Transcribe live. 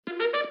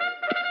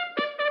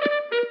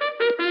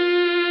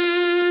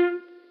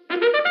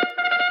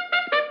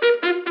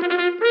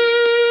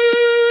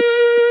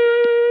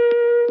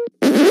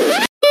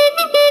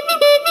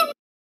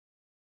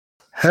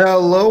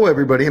Hello,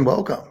 everybody, and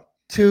welcome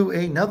to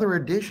another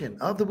edition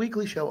of the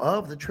weekly show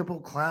of the Triple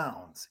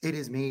Clowns. It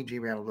is me, G.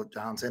 Randall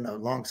Johnson,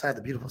 alongside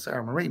the beautiful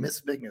Sarah Marie,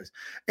 Mrs. Big News,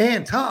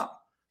 and Tom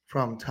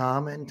from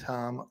Tom and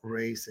Tom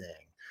Racing.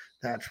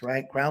 That's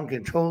right, ground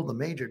control, the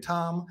Major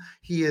Tom.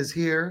 He is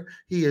here.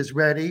 He is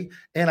ready.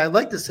 And I'd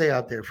like to say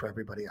out there for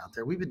everybody out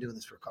there, we've been doing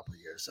this for a couple of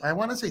years. I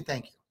want to say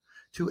thank you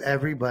to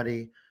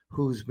everybody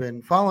who's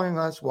been following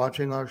us,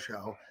 watching our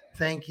show.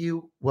 Thank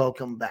you.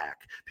 Welcome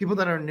back. People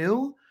that are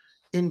new,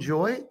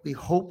 enjoy. We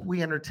hope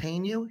we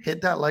entertain you.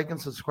 Hit that like and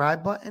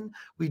subscribe button.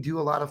 We do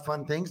a lot of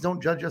fun things. Don't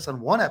judge us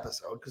on one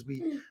episode because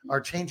we are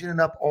changing it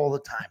up all the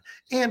time.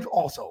 And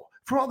also,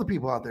 for all the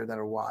people out there that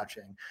are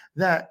watching,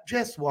 that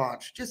just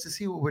watch just to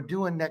see what we're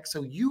doing next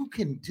so you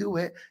can do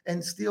it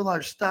and steal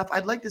our stuff.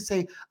 I'd like to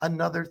say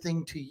another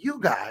thing to you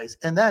guys,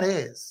 and that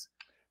is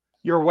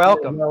you're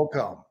welcome. You're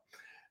welcome.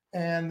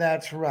 And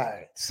that's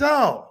right.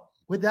 So,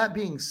 with that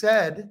being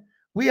said,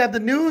 we have the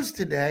news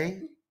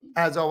today,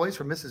 as always,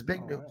 from Mrs.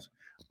 Big News.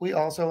 We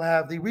also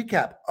have the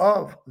recap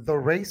of the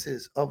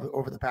races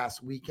over the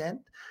past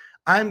weekend.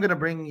 I'm going to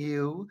bring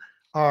you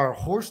our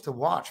horse to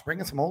watch,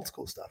 bringing some old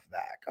school stuff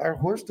back. Our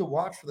horse to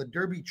watch for the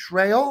Derby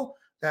Trail.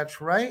 That's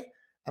right.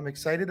 I'm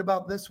excited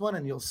about this one,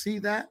 and you'll see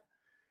that.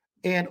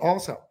 And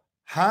also,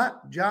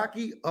 Hot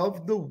Jockey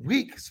of the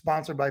Week,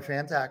 sponsored by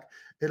Fantac.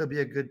 It'll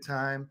be a good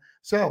time.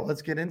 So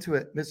let's get into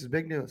it. Mrs.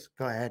 Big News,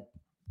 go ahead.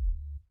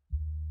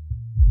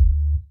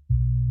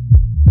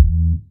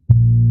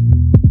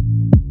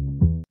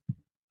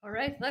 All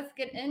right, let's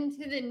get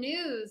into the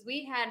news.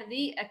 We had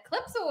the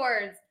Eclipse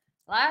Awards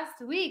last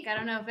week. I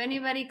don't know if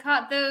anybody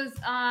caught those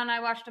I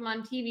watched them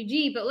on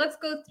TVG, but let's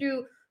go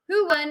through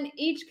who won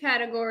each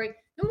category.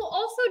 And we'll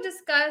also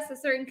discuss the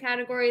certain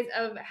categories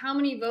of how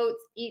many votes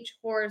each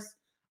horse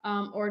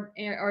or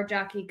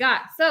jockey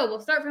got. So we'll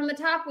start from the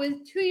top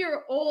with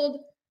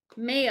 2-year-old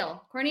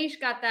male.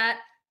 Corniche got that.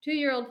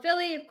 2-year-old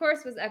filly, of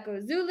course, was Echo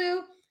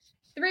Zulu.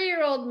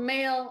 3-year-old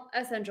male,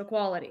 Essential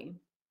Quality.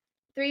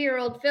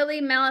 3-year-old filly,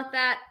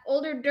 Malathat.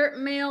 Older dirt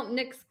male,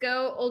 Nick's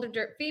Go. Older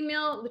dirt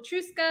female,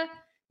 Latruska.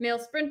 Male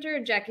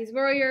sprinter, Jackie's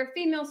Warrior.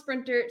 Female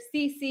sprinter,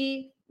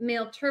 CC.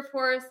 Male turf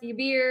horse,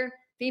 Yabir.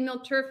 Female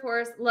turf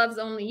horse, Loves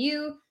Only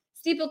You.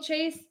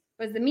 Steeplechase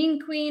was the Mean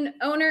Queen.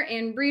 Owner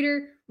and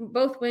breeder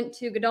both went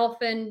to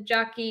Godolphin.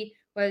 Jockey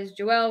was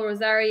Joelle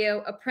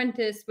Rosario.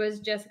 Apprentice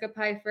was Jessica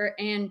Pfeiffer.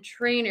 And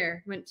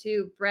trainer went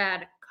to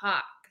Brad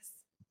Cox.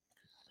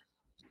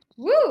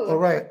 Woo! All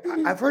right.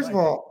 First of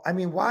all, I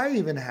mean, why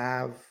even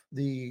have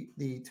the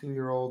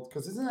 2-year-old?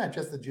 Because isn't that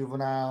just the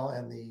juvenile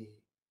and the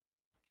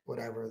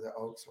whatever the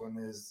Oaks one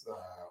is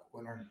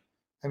winner?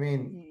 I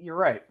mean, you're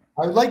right.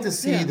 I would like to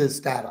see the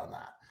stat on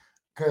that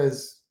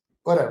because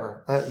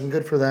whatever,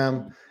 good for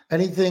them.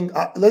 Anything?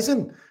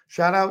 Listen,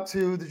 shout out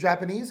to the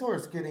Japanese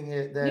horse getting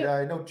it. That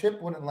I know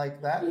Chip wouldn't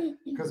like that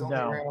because only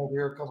ran over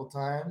here a couple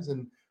times,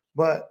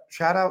 but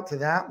shout out to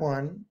that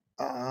one.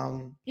 I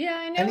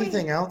know.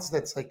 Anything else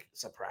that's like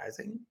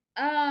surprising?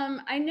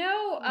 I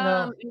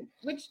know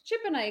which Chip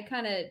and I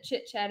kind of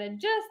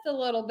chit-chatted just a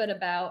little bit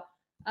about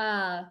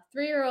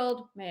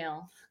 3-year-old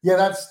male. Yeah,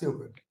 that's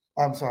stupid.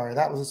 I'm sorry.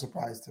 That was a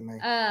surprise to me.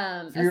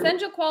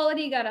 Essential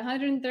Quality got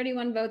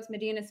 131 votes.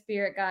 Medina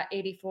Spirit got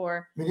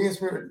 84. Medina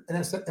Spirit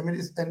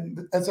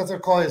and Essential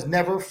Quality has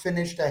never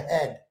finished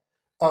ahead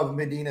of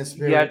Medina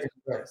Spirit.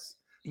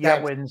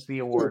 That wins the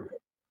award.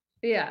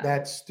 Yeah.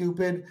 That's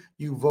stupid.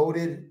 You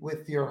voted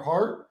with your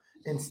heart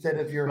instead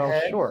of your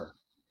head. Sure.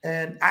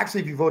 And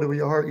actually, if you voted with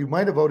your heart, you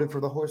might have voted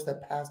for the horse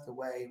that passed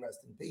away.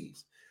 Rest in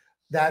peace.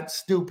 That's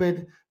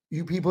stupid.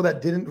 You people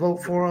that didn't vote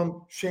for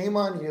him, shame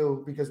on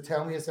you, because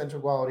Tell Me Essential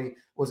Quality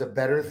was a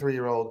better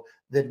 3-year-old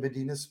than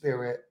Medina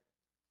Spirit.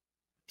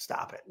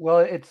 Stop it. Well,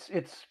 it's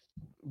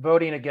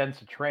voting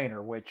against a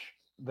trainer, which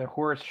the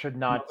horse should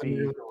not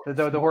be.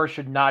 The horse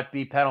should not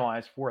be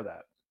penalized for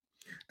that.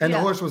 And the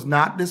horse was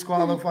not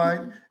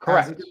disqualified.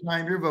 Correct. As a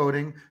time you're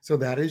voting. So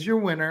that is your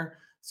winner.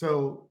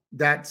 So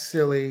that's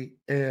silly.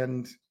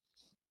 And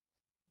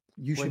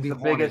you should be the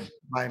biggest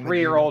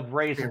 3-year-old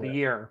race of the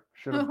year.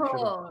 Should have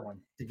won.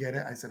 You get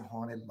it? I said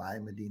haunted by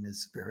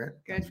Medina's Spirit.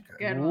 Good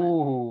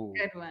one.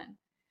 Good one.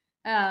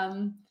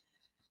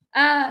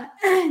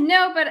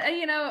 No, but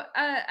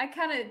I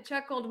kind of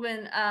chuckled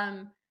when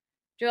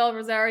Joelle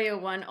Rosario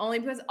won, only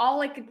because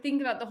all I could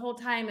think about the whole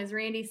time is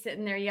Randy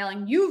sitting there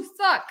yelling, "You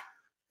suck."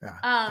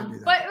 Yeah,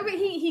 but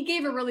he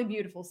gave a really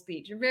beautiful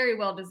speech, very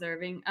well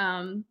deserving.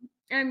 And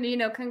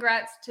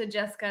congrats to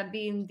Jessica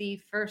being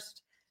the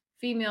first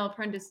female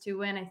apprentice to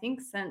win, I think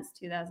since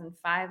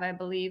 2005, I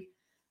believe.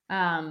 They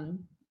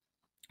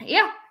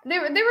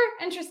were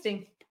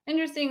interesting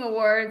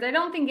awards. I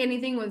don't think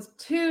anything was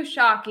too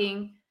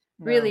shocking,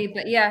 really. No.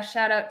 But yeah,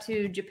 shout out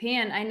to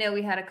Japan. I know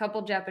we had a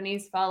couple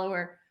Japanese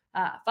followers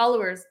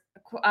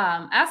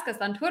ask us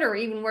on Twitter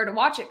even where to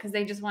watch it because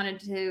they just wanted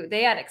to.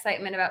 They had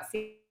excitement about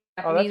seeing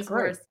Japanese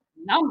horse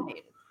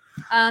nominated.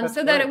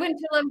 That it went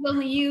to Loves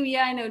Only You.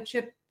 Yeah, I know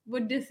Chip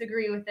would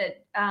disagree with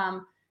it.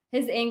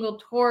 His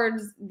angle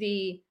towards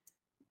the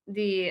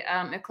the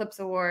Eclipse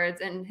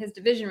Awards and his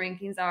division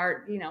rankings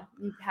are, you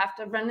have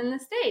to run in the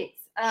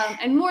States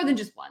and more than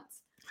just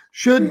once.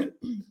 Should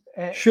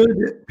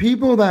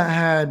people that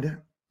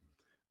had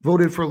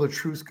voted for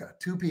Latruska,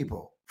 2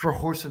 people for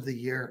Horse of the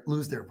Year,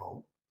 lose their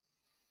vote?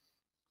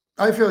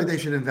 I feel like they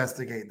should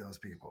investigate those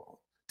people.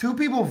 2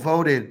 people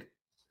voted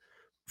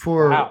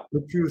for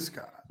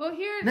Latruska. Well,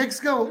 here, Next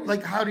go.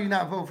 Like, how do you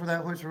not vote for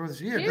that horse for Horse of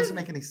the Year? It doesn't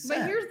make any sense.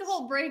 But here's the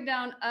whole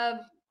breakdown of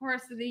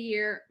Horse of the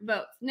Year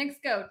votes.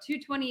 Next go,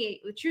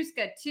 228.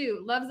 Latruska,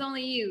 2. Love's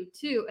Only You,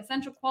 2.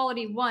 Essential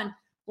Quality, 1.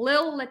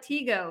 Lil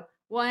Latigo,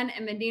 1.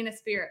 And Medina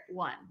Spirit,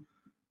 1.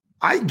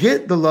 I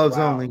get the Love's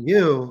Only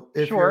You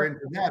if you're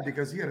into that,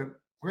 because you had a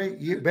great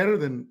year, better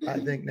than I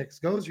think Next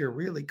Goes. You're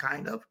really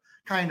kind of,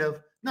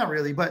 not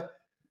really, but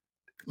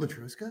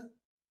Latruska,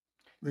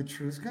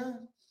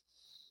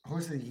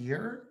 Horse of the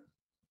Year.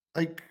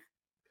 Like,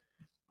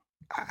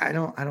 I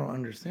don't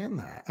understand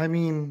that. I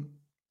mean,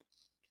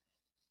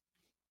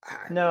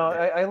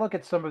 I look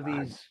at some of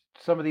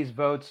these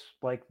votes,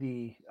 like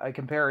I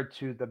compare it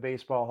to the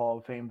Baseball Hall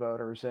of Fame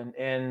voters,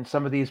 and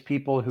some of these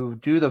people who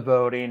do the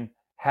voting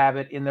have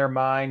it in their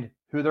mind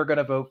who they're going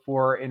to vote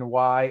for and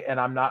why. And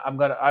I'm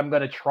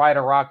going to try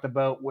to rock the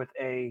boat with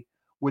a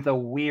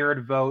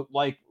weird vote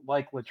like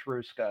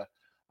Latruska,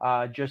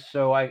 just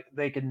so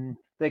they can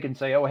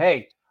say, oh,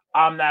 hey,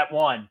 I'm that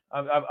one.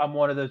 I'm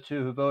one of the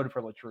 2 who voted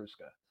for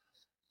Latruska.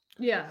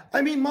 Yeah.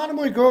 I mean,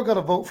 Monomoy Girl got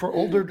a vote for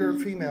older dirt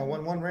female,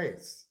 won 1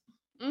 race.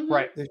 Mm-hmm.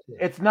 Right.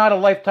 It's not a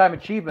lifetime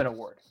achievement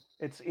award.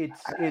 It's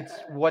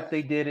what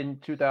they did in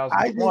 2020.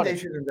 I think they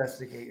should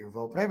investigate your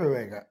vote. But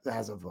everybody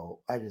has a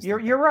vote.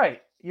 You're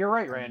right. You're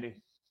right, Randy.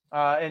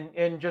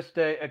 And just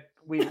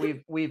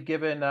we've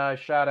given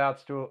shout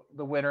outs to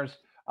the winners.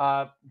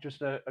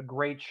 Just a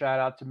great shout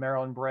out to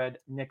Maryland bred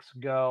Knicks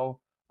Go,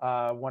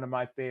 one of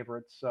my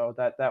favorites. So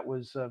that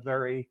was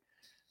very.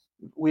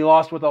 We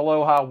lost with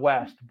Aloha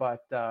West, but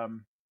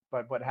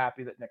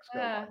happy that Knicks Go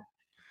won.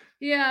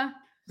 Yeah.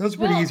 That's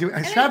pretty easy.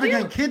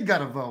 Extravagant Kid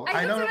got a vote.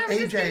 I know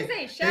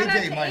AJ. Shout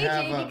out to might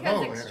have AJ a because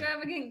vote.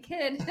 Extravagant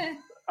Kid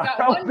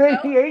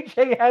Maybe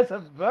AJ has a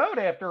vote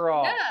after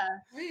all.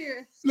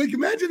 Yeah. Like,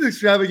 imagine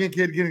Extravagant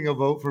Kid getting a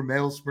vote for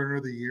Male Sprinter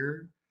of the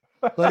Year.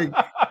 Like,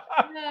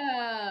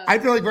 I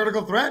feel like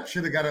Vertical Threat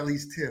should have got at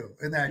least 2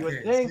 in that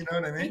case. You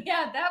know what I mean?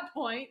 Yeah, at that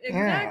point.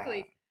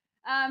 Exactly.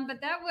 Yeah.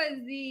 But that was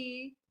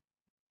the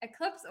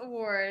Eclipse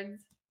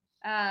Awards,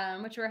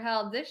 which were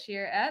held this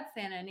year at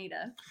Santa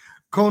Anita.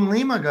 Cone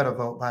Lima got a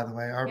vote, by the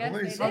way. Our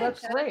boys. Oh,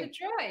 that's Shout great. out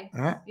to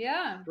Troy.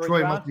 Yeah.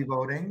 Troy must be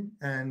voting,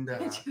 and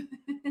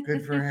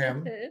good for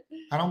him.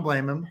 I don't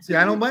blame him. See,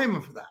 I don't blame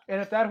him for that.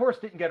 And if that horse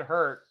didn't get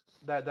hurt,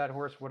 that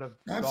horse would have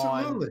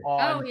absolutely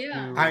gone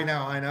on I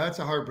know. It's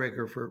a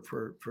heartbreaker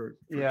for Troy.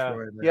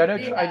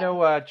 I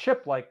know.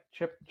 Chip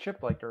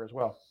liked her as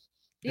well.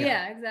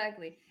 Yeah,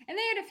 exactly. And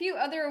they had a few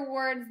other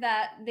awards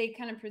that they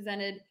kind of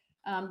presented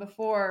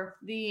before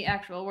the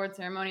actual award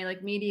ceremony,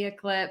 like Media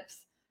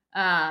Clips,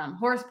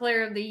 Horse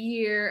Player of the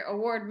Year,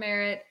 Award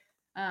Merit,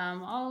 a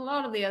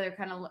lot of the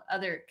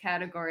other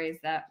categories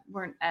that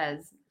weren't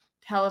as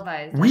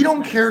televised. We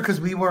don't care because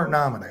we weren't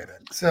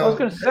nominated. So I was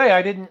going to say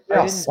I didn't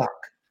suck.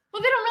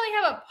 Well, they don't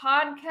really have a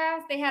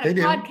podcast. They had a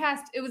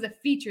podcast. It was a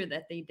feature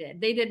that they did.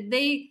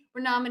 They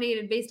were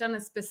nominated based on a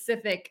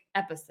specific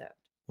episode.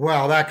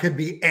 Well, that could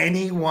be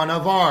any one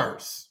of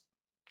ours.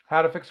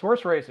 How to Fix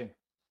Horse Racing.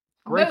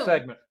 Great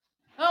segment.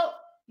 Oh,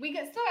 we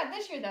still got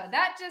this year, though.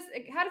 That just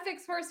How to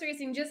Fix Horse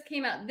Racing just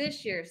came out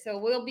this year. So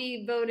we'll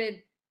be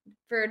voted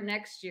for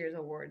next year's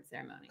award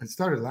ceremony. It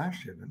started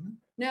last year, didn't it?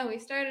 No, we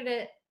started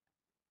it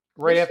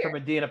right after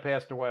Medina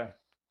passed away.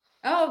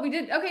 Oh, we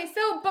did. Okay,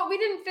 but we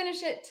didn't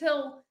finish it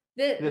till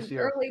this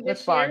year. Early That's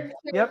this fine.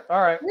 year. Yep.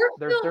 All right. We're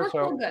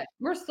still good.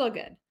 We're still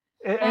good.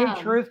 Any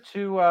truth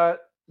to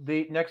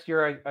the next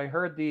year? I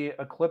heard the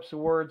Eclipse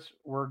Awards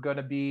were going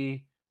to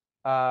be.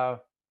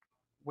 Where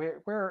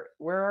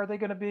are they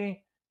going to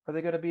be? Are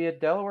they going to be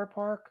at Delaware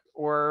Park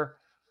or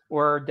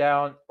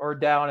down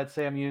at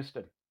Sam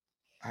Houston?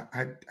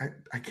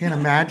 I can't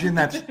imagine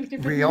that's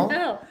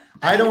real.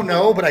 I don't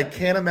know, but I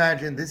can't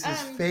imagine this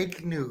is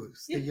fake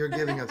news that you're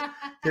giving us.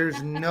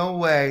 There's no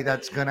way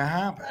that's gonna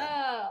happen.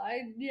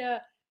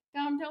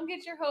 Don't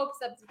get your hopes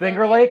up.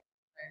 Finger Lake.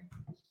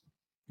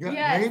 Yeah,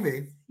 yes.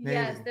 maybe.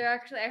 Yes, they're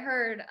actually. I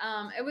heard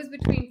it was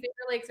between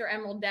Finger Lakes or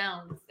Emerald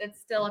Downs. It's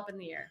still up in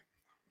the air,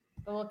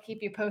 but we'll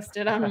keep you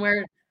posted on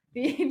where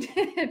the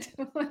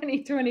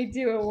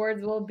 2022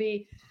 awards will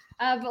be.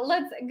 But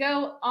let's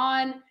go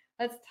on.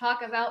 Let's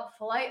talk about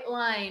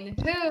Flightline,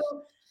 who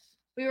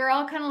we were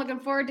all kind of looking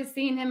forward to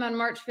seeing him on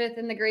March 5th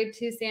in the Grade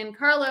 2 San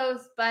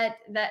Carlos, but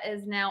that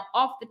is now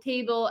off the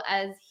table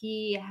as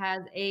he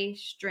has a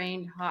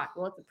strained hock.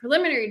 Well, it's a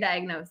preliminary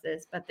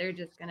diagnosis, but they're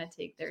just going to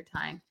take their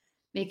time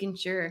making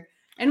sure.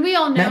 And we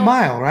all know Matt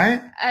Mile,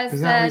 right? Is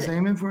that what he's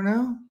aiming for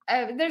now?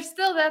 That's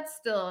still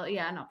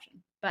an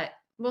option, but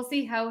we'll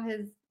see how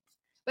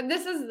but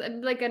this is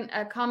like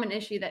a common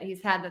issue that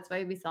he's had. That's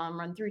why we saw him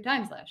run 3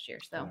 times last year.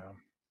 So.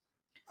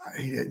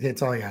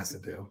 That's all he has to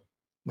do.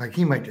 Like,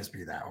 he might just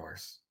be that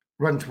horse.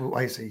 run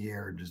twice a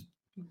year and just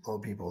blow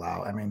people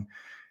out. I mean,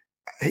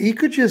 he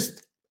could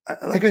just,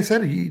 like I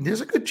said,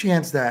 there's a good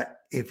chance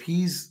that if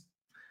he's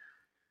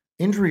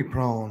injury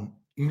prone,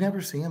 you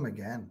never see him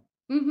again.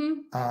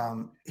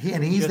 Mm-hmm.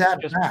 He's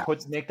that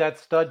fast. Make that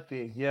stud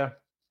fee. Yeah.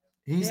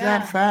 He's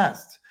that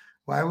fast.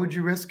 Why would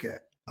you risk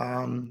it?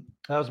 That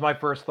was my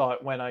first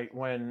thought when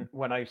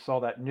I saw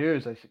that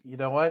news. I said, you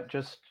know what?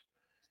 Just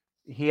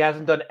he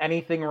hasn't done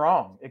anything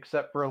wrong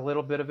except for a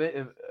little bit of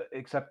it,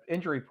 except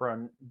injury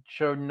prone.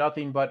 Showed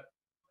nothing but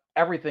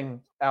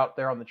everything out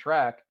there on the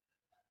track.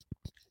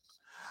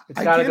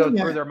 It's got to go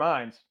through their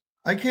minds.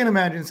 I can't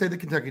imagine, say the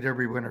Kentucky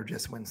Derby winner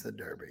just wins the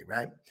Derby,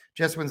 right?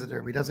 Just wins the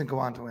Derby, doesn't go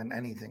on to win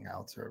anything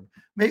else, or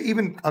maybe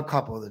even a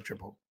couple of the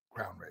Triple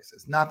Crown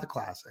races, not the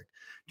Classic,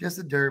 just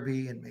the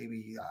Derby and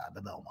maybe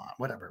the Belmont,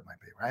 whatever it might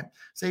be, right?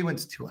 Say he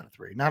wins 2 out of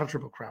 3, not a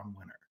Triple Crown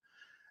winner.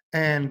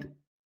 And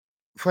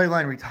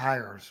Flightline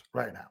retires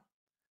right now.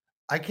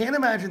 I can't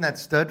imagine that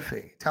stud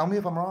fee, tell me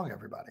if I'm wrong,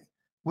 everybody,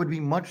 would be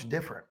much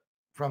different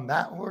from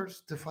that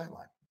horse to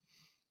Flightline.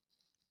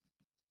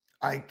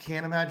 I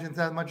can't imagine it's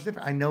that much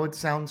different. I know it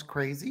sounds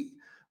crazy,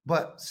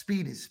 but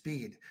speed is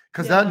speed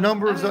because the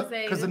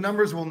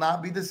numbers will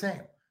not be the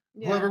same.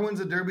 Yeah. Whoever wins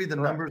the Derby, the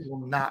numbers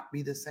will not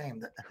be the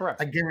same. Correct.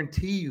 I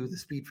guarantee you the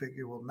speed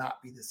figure will not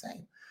be the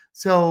same.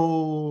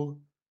 So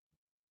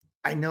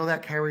I know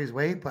that carries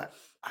weight, but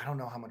I don't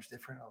know how much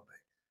different it'll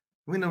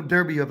be. We know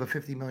Derby, you have a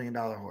 $50 million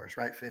horse,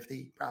 right?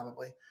 50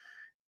 probably.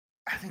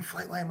 I think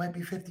Flightline might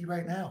be 50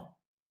 right now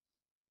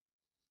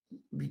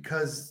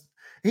because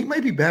he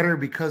might be better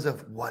because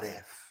of what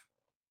if,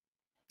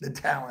 the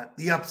talent,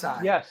 the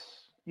upside.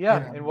 Yes. Yeah.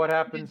 You know? And what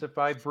happens if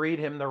I breed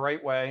him the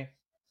right way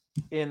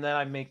and then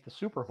I make the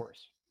super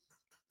horse?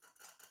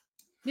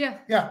 Yeah.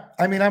 Yeah.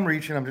 I mean, I'm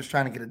reaching. I'm just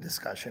trying to get a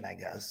discussion, I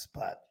guess,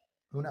 but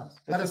who knows?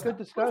 That's a good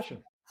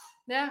discussion.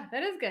 Yeah,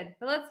 that is good.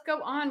 But let's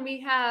go on. We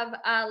have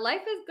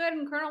Life is Good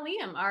and Colonel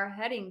Liam are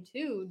heading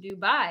to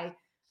Dubai.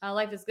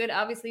 Life is Good,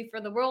 obviously,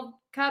 for the World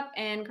Cup,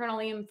 and Colonel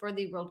Liam for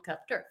the World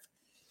Cup Turf.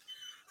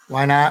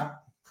 Why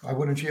not? Why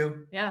wouldn't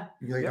you? Yeah.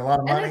 You get a lot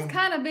of money. And it's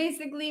kind of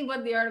basically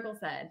what the article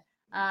said.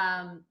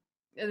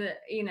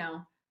 You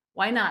know,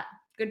 why not?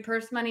 Good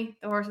purse money.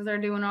 The horses are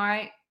doing all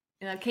right.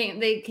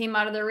 They came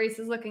out of their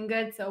races looking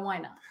good, so why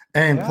not?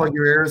 And plug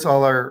your ears,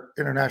 all our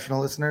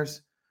international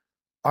listeners.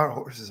 Our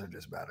horses are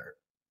just better.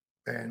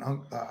 And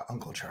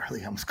Uncle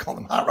Charlie, I almost called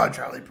him Hot Rod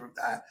Charlie, proved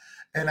that.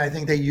 And I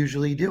think they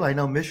usually do. I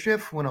know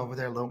Mischief went over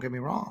there, don't get me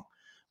wrong.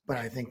 But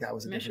I think that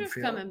was a different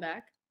feel. Coming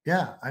back.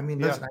 Yeah, I mean,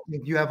 listen, I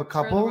think you have a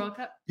couple.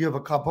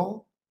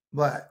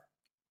 But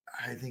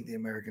I think the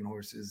American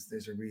horses,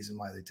 there's a reason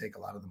why they take a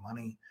lot of the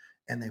money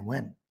and they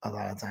win a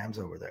lot of times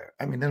over there.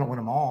 I mean, they don't win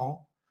them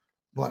all,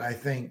 but I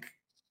think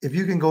if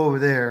you can go over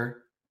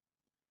there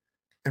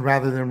and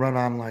rather than run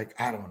on like,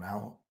 I don't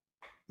know,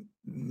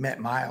 Met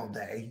Mile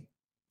Day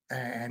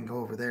and go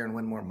over there and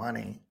win more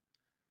money.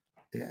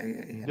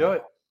 Do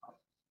it.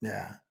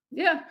 Yeah.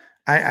 Yeah.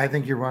 I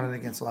think you're running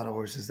against a lot of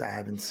horses that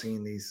haven't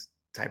seen these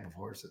type of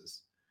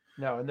horses.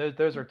 No, and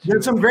those are two.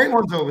 There's some great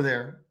ones over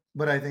there,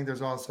 but I think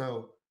there's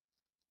also,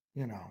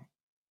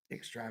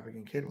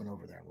 Extravagant Kid went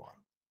over there and won.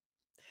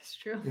 That's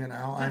true.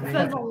 I mean,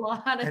 that's a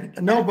lot.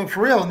 No, but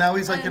for real, now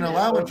he's like an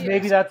allowance.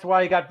 Maybe that's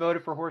why he got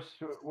voted for horse.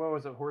 What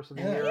was it, horse of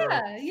the year?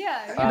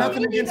 Yeah.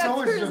 Nothing against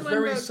horses. He's a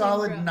very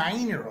solid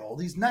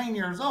 9-year-old. He's 9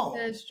 years old.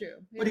 That's true.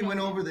 But he went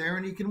over there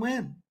and he can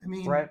win. I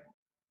mean, right.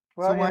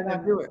 Well, so why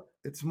not do it?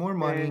 It's more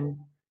money.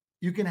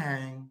 You can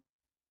hang.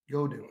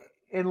 Go do it.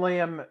 And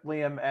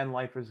Liam and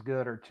Life is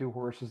Good are two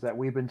horses that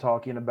we've been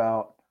talking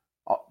about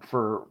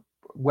for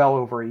well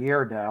over a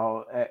year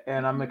now,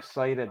 and I'm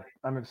excited.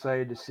 I'm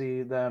excited to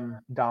see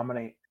them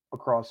dominate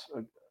across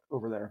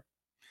over there.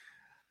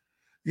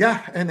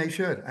 Yeah, and they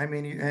should. I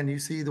mean, you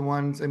see the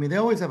ones. I mean, they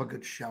always have a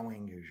good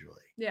showing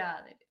usually. Yeah,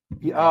 they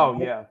do. Yeah. Oh,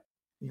 yeah.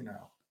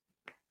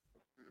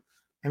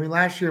 I mean,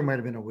 last year might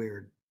have been a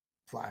weird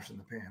flash in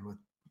the pan with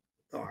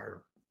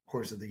our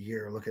horse of the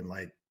year looking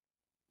like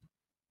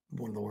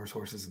one of the worst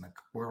horses in the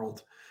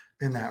world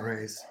in that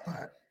race,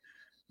 but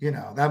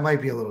that might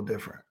be a little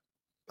different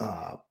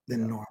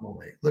than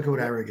normally. Look at what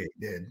Arrogate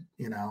did,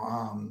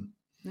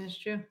 that's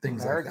true.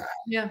 Things like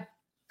that.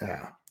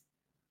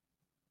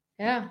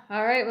 Yeah.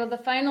 All right. Well, the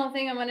final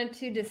thing I wanted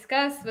to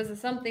discuss was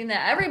something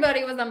that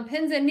everybody was on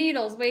pins and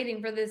needles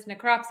waiting for this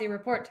necropsy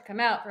report to come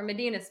out from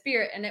Medina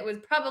Spirit, and it was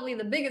probably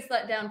the biggest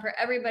letdown for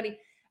everybody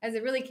as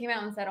it really came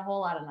out and said a whole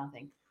lot of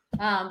nothing.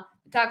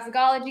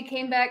 Toxicology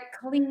came back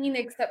clean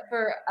except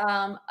for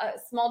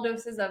small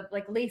doses of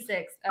like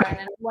Lasix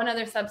and one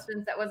other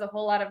substance that was a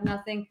whole lot of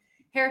nothing.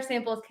 Hair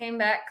samples came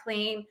back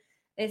clean.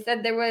 They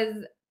said there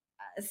was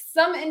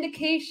some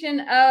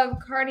indication of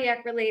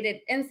cardiac related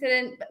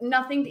incident, but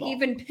nothing to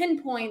even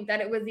pinpoint that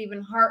it was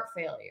even heart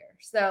failure.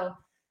 So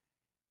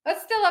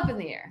that's still up in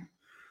the air.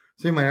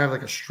 So you might have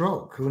like a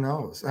stroke. Who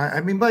knows? I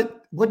mean,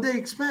 but what do they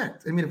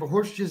expect? I mean, if a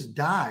horse just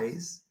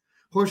dies,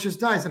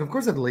 and of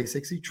course at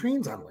Lasix, he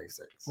trains on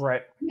Lasix.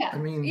 Right. Yeah. I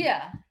mean,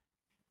 yeah.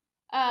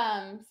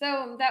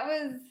 So that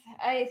was,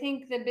 I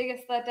think, the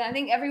biggest letdown. I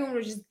think everyone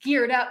was just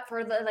geared up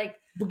for the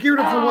But geared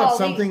up for what? Oh,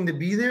 Something to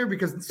be there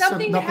because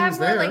something to nothing's have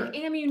more there. like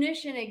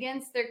ammunition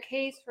against their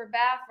case for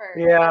Baffert.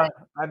 Yeah,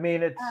 I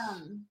mean it's.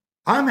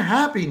 I'm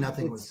happy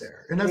nothing was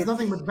there, and that's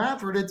nothing with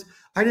Baffert.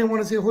 I didn't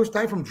want to see a horse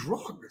die from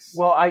drugs.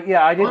 Well, I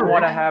didn't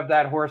want to Yeah. have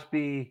that horse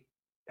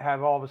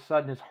have all of a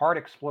sudden his heart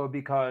explode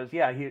because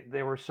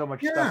there was so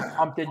much stuff Yeah.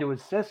 pumped into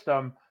his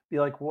system. Be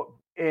like what,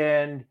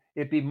 and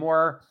it'd be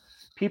more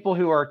people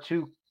who are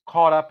too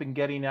caught up in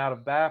getting out of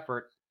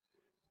Baffert.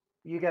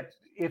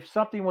 If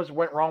something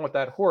went wrong with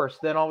that horse,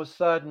 then all of a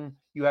sudden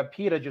you have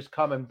PETA just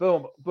coming,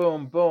 boom,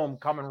 boom, boom,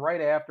 coming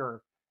right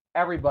after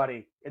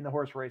everybody in the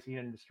horse racing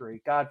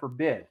industry. God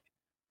forbid.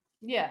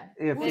 Yeah.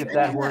 If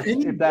that horse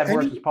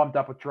is pumped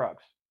up with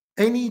drugs.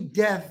 Any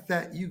death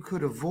that you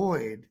could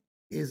avoid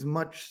is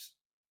much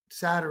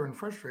sadder and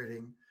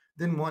frustrating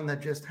than one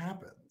that just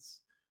happens.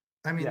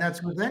 I mean,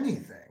 that's with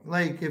anything.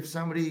 Like if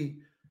somebody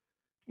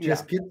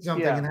just gets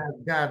something and has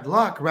bad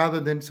luck rather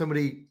than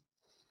somebody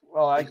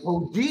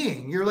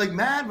ODing, you're like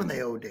mad when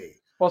they OD.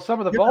 Well, some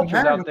of the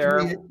vultures out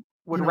there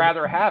would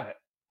rather have it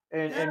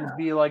and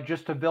be like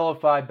just to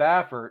vilify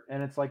Baffert.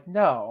 And it's like,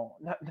 no.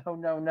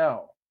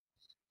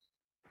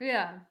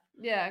 Yeah,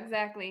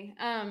 exactly.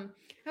 And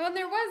when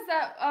there was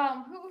that,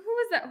 who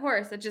was that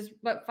horse that just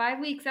 5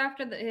 weeks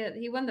after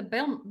he won the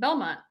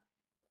Belmont,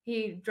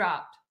 he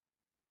dropped.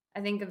 I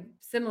think of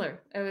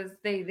similar. It was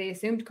they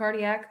assumed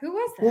cardiac. Who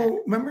was that? Well,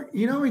 remember,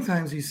 how many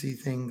times you see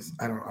things?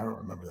 I don't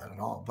remember that at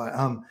all. But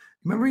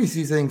remember you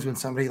see things when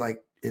somebody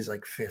is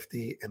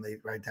 50 and they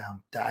write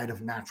down died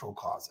of natural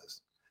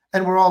causes,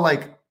 and we're all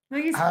like,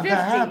 how'd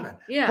that happen?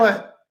 Yeah,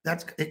 but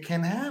it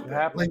can happen.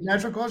 Like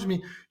natural causes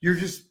mean you're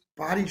just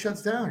body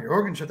shuts down, your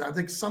organ shuts down. I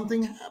think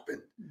something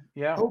happened.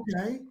 Yeah.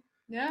 Okay.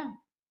 Yeah.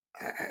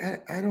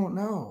 I don't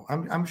know.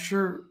 I'm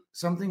sure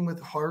something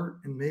with heart,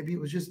 and maybe it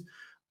was just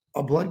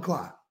a blood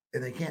clot.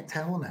 And they can't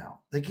tell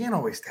now. They can't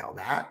always tell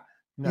that,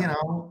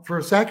 for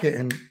a second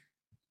and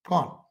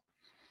gone.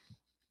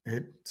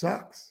 It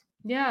sucks.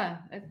 Yeah,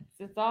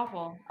 it's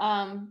awful.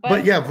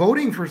 But yeah,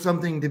 voting for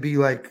something to be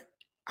like,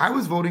 I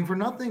was voting for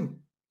nothing.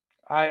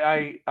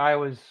 I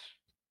was.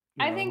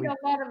 I think a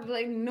lot of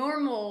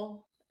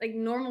normal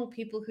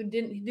people who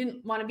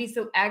didn't want to be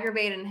so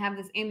aggravated and have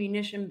this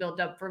ammunition built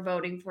up for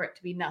voting for it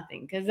to be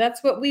nothing, because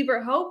that's what we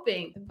were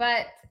hoping.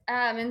 But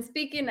and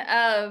speaking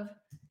of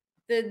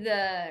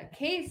the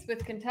case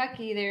with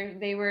Kentucky,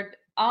 they were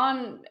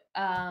on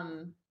a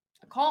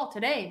call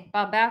today,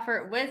 Bob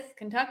Baffert with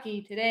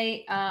Kentucky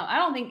today. I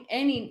don't think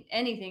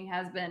anything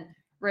has been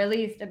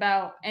released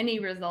about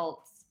any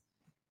results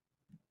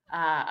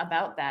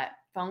about that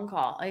phone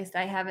call. At least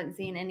I haven't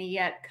seen any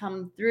yet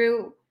come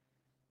through,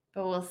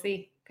 but we'll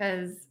see.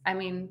 Because I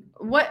mean,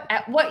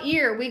 at what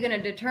year are we going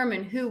to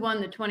determine who won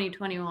the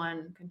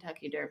 2021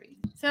 Kentucky Derby?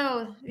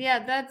 So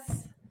yeah,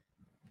 that's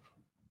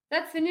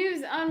the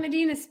news on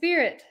Medina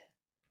Spirit.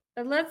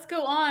 But let's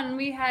go on.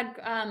 We had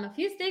a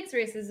few stakes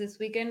races this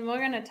weekend. We're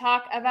going to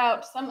talk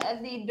about some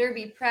of the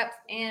Derby preps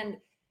and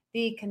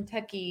the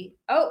Kentucky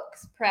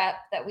Oaks prep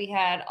that we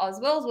had, as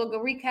well as we'll go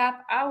recap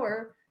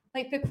our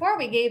late pick four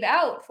we gave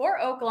out for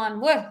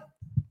Oaklawn with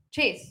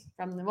Chase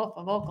from the Wolf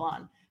of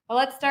Oaklawn. But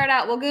let's start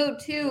out. We'll go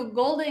to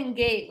Golden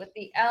Gate with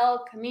the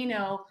El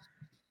Camino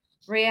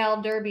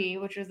Real Derby,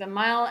 which was 1 1/8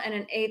 miles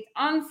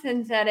on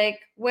synthetic,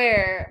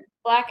 where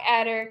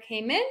Blackadder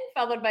came in,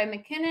 followed by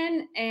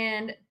McKinnon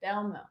and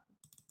Delmo.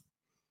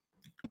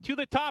 To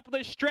the top of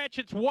the stretch,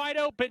 it's wide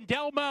open.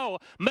 Delmo,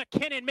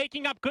 McKinnon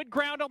making up good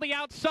ground on the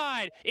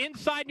outside.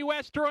 Inside,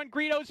 Nuestro and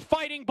Grito's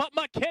fighting, but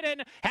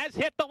McKinnon has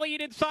hit the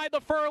lead inside the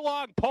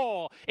furlong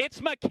pole.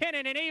 It's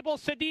McKinnon and Abel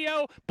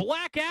Cedillo.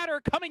 Blackadder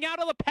coming out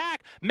of the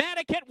pack.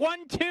 Manicat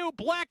 1-2.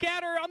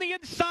 Blackadder on the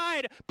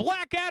inside.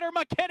 Blackadder,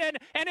 McKinnon,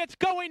 and it's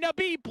going to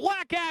be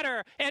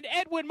Blackadder and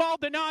Edwin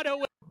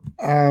Maldonado.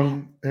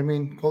 I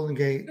mean, Golden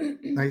Gate,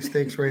 nice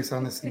stakes race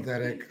on the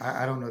synthetic.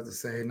 I don't know what to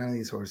say. None of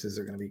these horses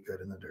are going to be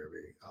good in the Derby.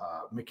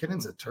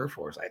 McKinnon's a turf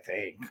horse, I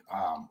think.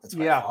 That's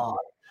what I thought.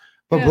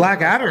 But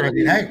Blackadder, I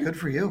mean, hey, good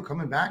for you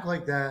coming back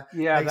like that.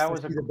 Yeah, nice that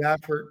was the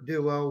Baffert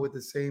duo with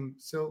the same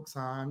silks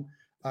on.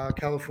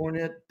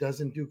 California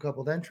doesn't do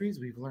coupled entries.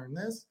 We've learned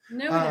this.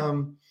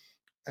 No.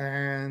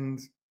 And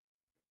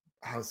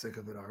how sick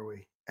of it are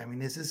we? I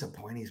mean, is this a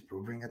point he's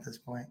proving at this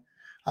point?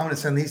 I'm going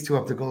to send these two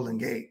up to Golden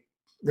Gate.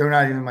 They're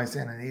not even my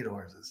Santa Anita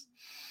horses.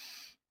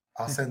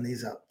 I'll send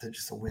these up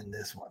to win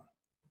this one.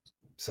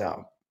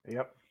 So,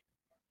 yep.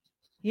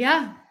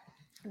 Yeah,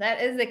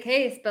 that is the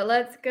case. But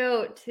let's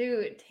go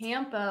to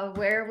Tampa,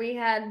 where we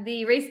had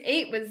the race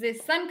 8 was the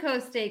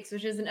Suncoast Stakes,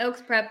 which is an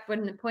Oaks prep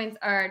when the points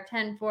are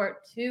 10, 4,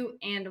 2,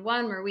 and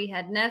 1, where we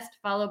had Nest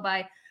followed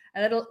by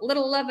a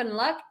little Love and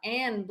Luck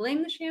and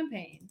Blame the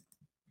Champagne.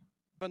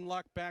 Love and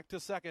Luck back to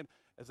second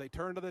as they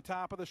turn to the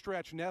top of the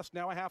stretch. Nest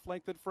now a half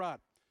length in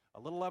front. A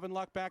little Love and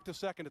Luck back to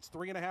second. It's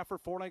 3.5 or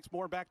 4 lengths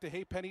more back to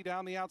Haypenny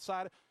down the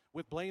outside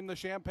with Blame the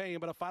Champagne,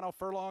 but a final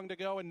furlong to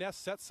go, and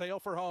Nest sets sail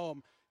for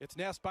home. It's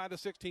Nest by the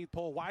 16th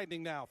pole,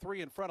 widening now.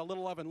 3 in front, a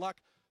little Love and Luck.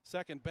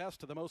 second best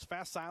to the most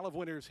facile of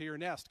winners here.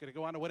 Nest going to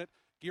go on to win it,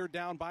 geared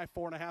down by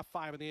 4.5,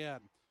 5 in the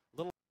end.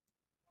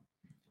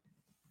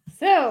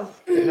 So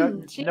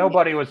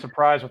Nobody was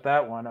surprised with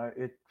that one.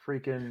 It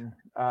freaking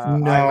No,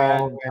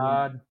 Irad and-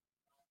 Todd.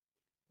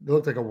 It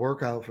looked like a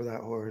workout for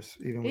that horse,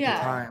 even with Yeah.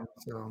 the time.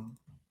 So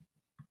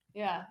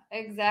yeah,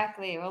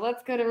 exactly. Well,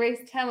 let's go to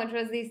race 10, which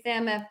was the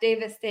Sam F.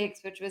 Davis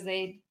Stakes, which was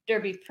a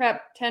Derby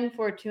Prep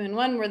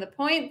 10-4-2-1 were the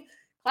points.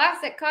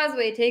 Classic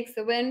Causeway takes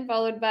the win,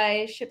 followed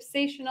by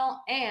Shipsational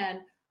and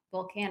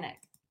Volcanic.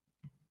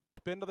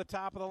 Spin to the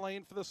top of the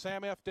lane for the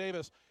Sam F.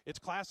 Davis. It's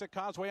Classic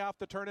Causeway off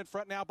the turn in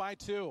front now by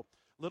 2.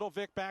 Little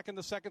Vic back in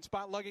the second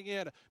spot, lugging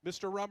in.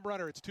 Mr. Rum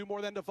Runner. It's 2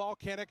 more than to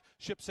Volcanic.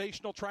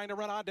 Shipsational trying to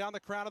run on down the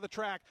crown of the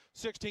track.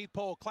 16th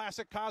pole.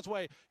 Classic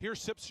Causeway.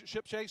 Here's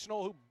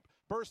Shipsational, who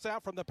bursts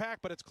out from the pack,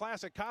 but it's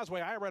Classic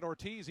Causeway. Irad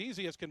Ortiz,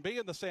 easy as can be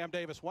in the Sam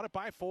Davis. Won it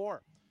by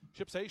 4.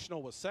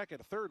 Shipsational was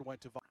second. Third went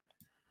to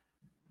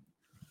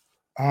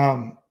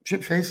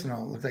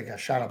Shipsational looked like a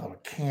shot up of a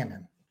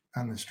cannon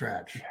on the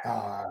stretch.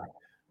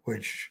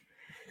 Which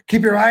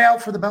keep your eye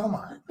out for the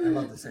Belmont. I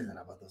love to say that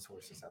about those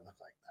horses that look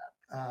like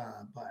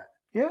that. But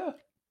Yeah.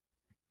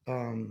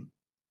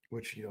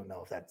 which you don't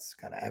know if that's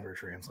gonna ever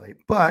translate.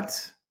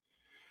 But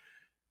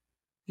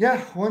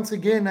yeah, once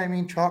again, I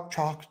mean chalk.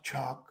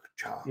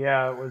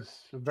 Yeah, it was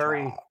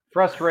very Chalk.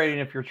 frustrating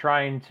if you're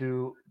trying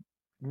to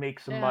make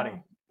some Yeah.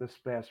 money this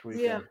past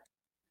weekend.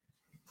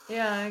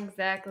 Yeah,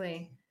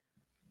 exactly.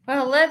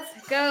 Well,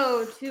 let's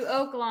go to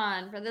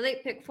Oaklawn for the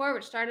late pick 4,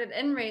 which started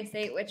in race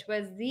 8, which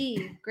was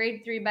the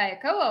grade 3 by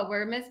Akoa,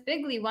 where Miss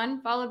Bigley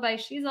won, followed by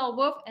She's All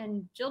Wolf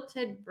and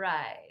Jilted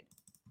Bride.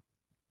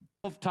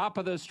 Top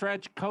of the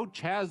stretch,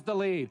 Coach has the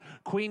lead.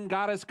 Queen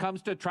Goddess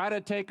comes to try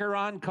to take her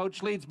on.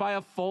 Coach leads by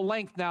a full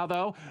length now,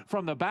 though.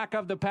 From the back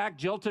of the pack,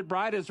 Jilted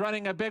Bride is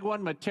running a big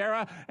one.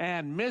 Matera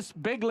and Miss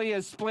Bigley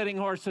is splitting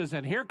horses.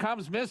 And here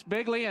comes Miss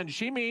Bigley, and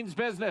she means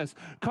business.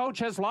 Coach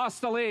has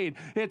lost the lead.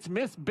 It's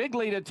Miss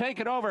Bigley to take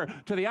it over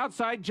to the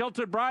outside.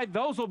 Jilted Bride,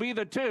 those will be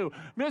the 2.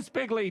 Miss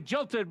Bigley,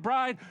 Jilted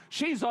Bride,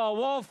 She's All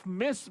Wolf.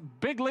 Miss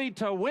Bigley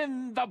to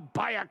win the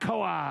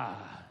Bayakoa.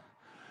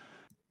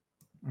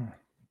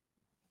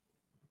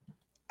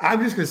 I'm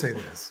just gonna say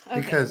this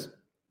Okay. because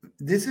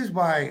this is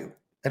why,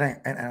 and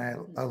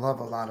I love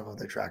a lot of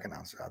other track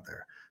announcers out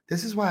there.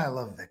 This is why I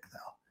love Vic though.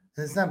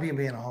 And it's not being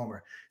a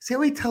homer. See how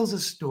he tells a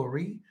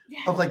story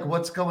of like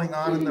what's going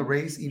on in the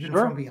race, even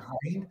Sure. from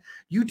behind.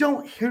 You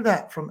don't hear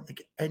that from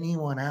like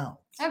anyone else.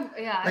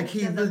 Yeah, Like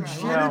he I've said that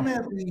for a while.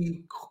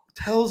 legitimately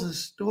tells a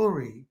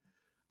story.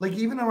 Like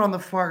even around the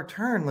far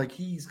turn, like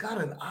he's got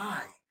an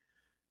eye.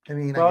 I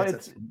mean, Well, I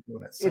guess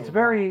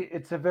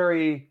it's a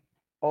very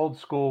old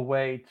school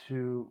way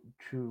to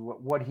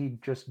what he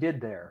just did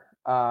there.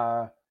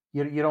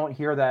 You don't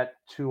hear that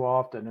too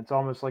often. It's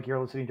almost like you're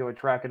listening to a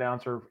track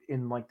announcer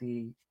in like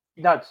the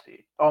nuts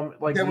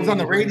like That was on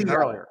the 80s or even radio.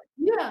 earlier.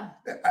 Yeah.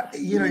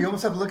 You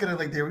almost have to look at it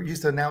like they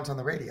used to announce on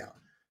the radio.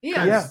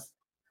 Yeah. Yeah. 'Cause,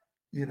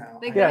 You know,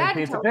 They Yeah, he had to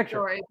paints a tell the picture.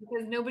 story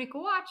because nobody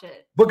could watch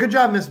it. but good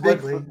job, Miss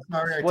Splits Bigley. the-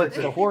 Sorry, I Splits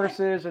took the it.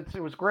 horses. It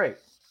was great.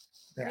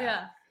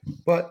 Yeah.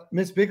 But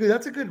Miss Bigley,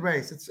 that's a good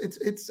race.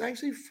 It's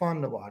actually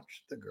fun to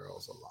watch the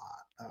girls a lot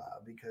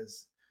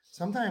because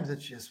sometimes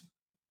it's just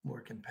more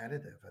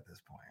competitive at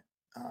this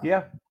point.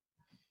 Yeah.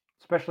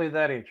 Especially at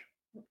that age.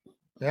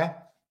 Yeah.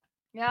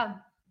 Yeah.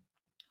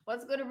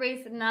 Let's go to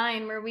race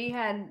 9, where we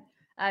had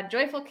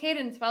Joyful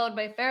Cadence, followed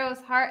by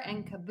Pharaoh's Heart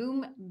and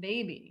Kaboom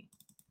Baby.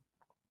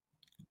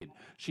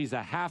 She's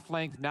a half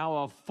length, now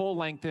a full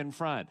length in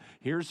front.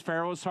 Here's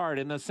Pharaoh's Heart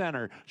in the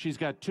center. She's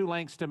got 2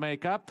 lengths to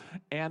make up,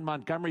 and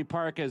Montgomery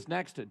Park is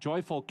next.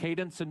 Joyful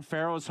Cadence and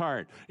Pharaoh's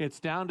Heart.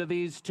 It's down to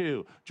these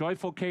 2.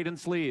 Joyful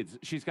Cadence leads.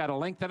 She's got a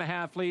length and a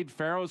half lead.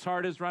 Pharaoh's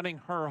Heart is running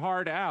her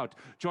heart out.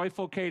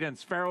 Joyful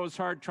Cadence, Pharaoh's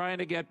Heart trying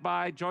to get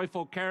by.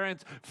 Joyful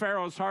Cadence,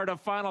 Pharaoh's Heart, a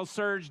final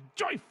surge.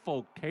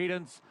 Joyful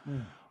Cadence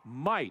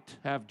might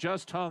have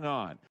just hung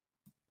on.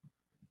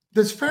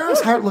 Does Pharaoh's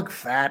Heart look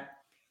fat?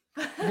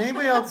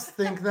 Anybody else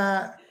think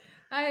that?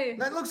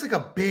 That looks like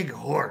a big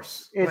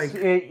horse.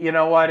 You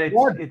know what?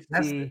 Lord,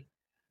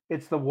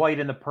 It's the white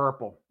and the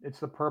purple. It's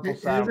the purple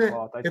Is it?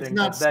 saddlecloth. I It's think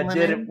not that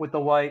did slimming? it with the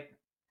white.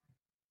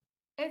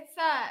 It's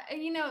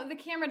the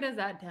camera does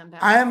that to him.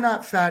 I am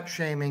not fat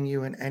shaming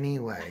you in any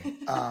way,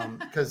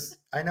 because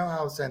I know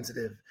how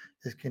sensitive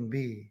this can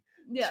be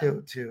Yeah.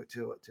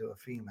 to a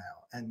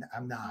female, and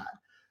I'm not.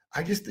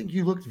 I just think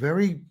you looked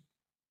very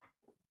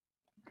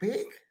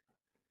big.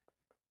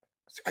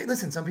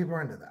 Listen, some people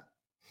are into that.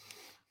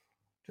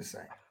 Just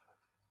saying.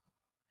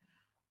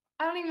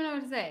 I don't even know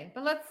what to say,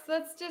 but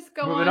let's just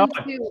go Moving on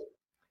on. to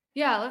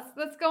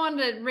let's go on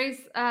to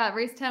race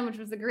 10, which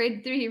was the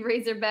grade 3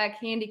 Razorback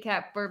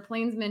handicap, where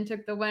Plainsman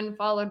took the win,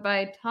 followed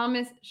by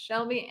Thomas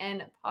Shelby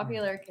and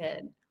Popular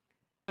Kid.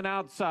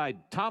 outside.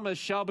 Thomas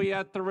Shelby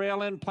at the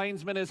rail end.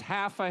 Plainsman is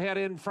half ahead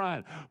in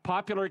front.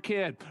 Popular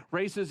Kid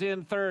races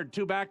in third.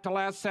 2 back to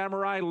Last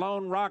Samurai.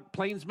 Lone Rock.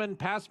 Plainsman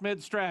past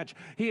mid-stretch.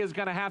 He is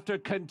going to have to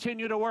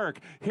continue to work.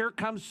 Here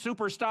comes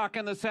Superstock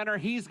in the center.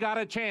 He's got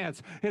a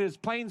chance. It is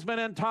Plainsman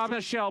and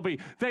Thomas Shelby.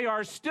 They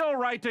are still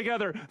right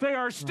together. They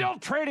are still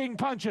trading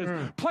punches.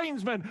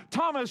 Plainsman,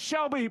 Thomas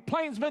Shelby.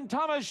 Plainsman,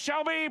 Thomas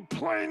Shelby.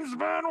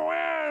 Plainsman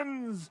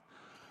wins.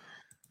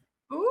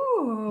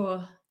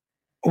 Ooh.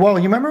 Well,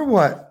 you remember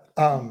what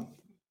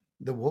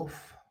the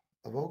Wolf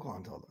of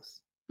Oaklawn told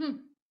us?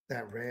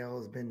 That rail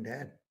has been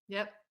dead.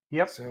 Yep.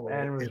 Yep. So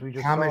and if we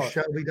just Thomas saw it.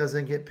 Shelby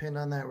doesn't get pinned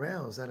on that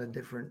rail, is that a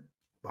different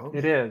boat?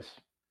 It is.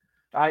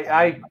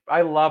 I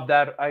love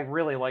that. I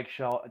really like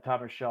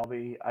Thomas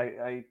Shelby.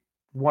 I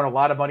won a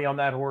lot of money on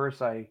that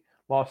horse. I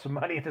lost some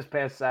money this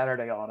past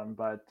Saturday on him,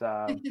 but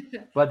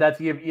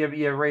that's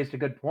you raised a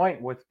good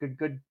point with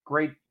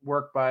great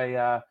work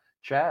by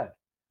Chad.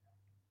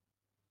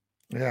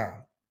 Yeah.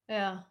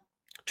 Yeah.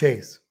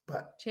 Chase,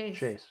 but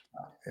Chase.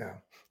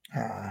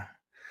 yeah.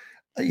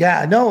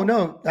 Yeah,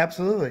 no,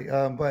 absolutely.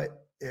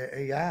 But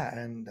yeah,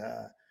 and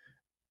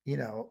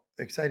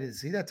excited to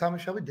see that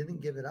Thomas Shelby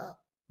didn't give it up,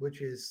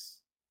 which is,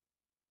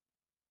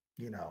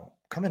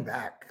 coming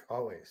back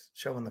always,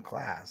 showing the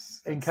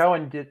class. And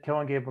Cohen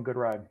gave him a good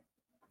ride.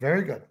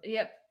 Very good.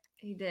 Yep,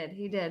 he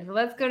did. Well,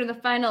 let's go to the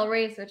final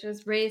race, which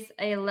is race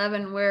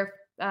 11, where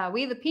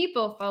We the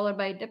People, followed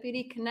by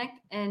Deputy Connect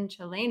and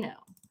Chileno.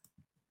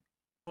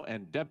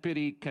 And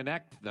Deputy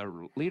Connect,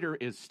 the leader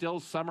is still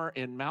Summer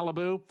in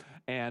Malibu.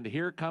 And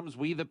here comes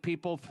We the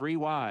People 3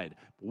 wide.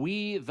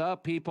 We the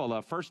People,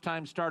 a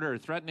first-time starter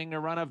threatening to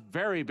run a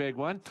very big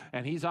one.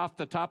 And he's off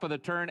the top of the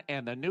turn.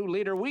 And the new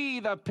leader, We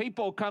the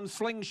People, comes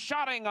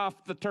slingshotting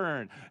off the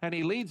turn. And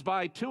he leads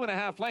by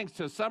 2.5 lengths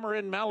to Summer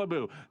in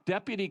Malibu.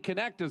 Deputy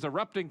Connect is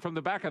erupting from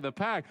the back of the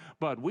pack.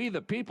 But We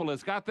the People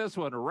has got this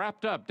one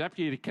wrapped up.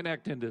 Deputy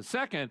Connect into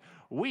second.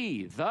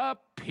 We the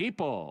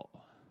People.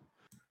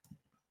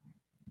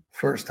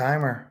 First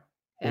timer.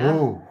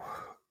 Yeah.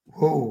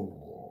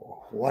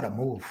 Whoa, what a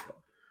move.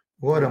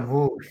 What a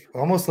move.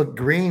 Almost looked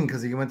green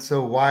because he went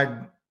so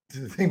wide to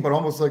the thing, but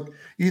almost looked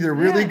either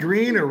really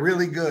green or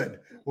really good.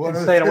 And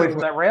staying away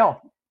from that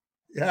rail.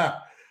 Yeah.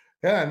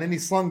 Yeah. And then he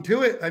slung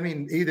to it. I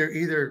mean,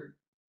 either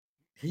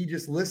he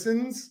just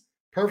listens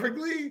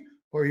perfectly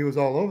or he was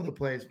all over the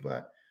place.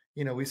 But,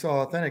 we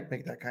saw Authentic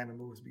make that kind of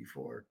moves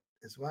before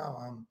as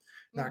well. I'm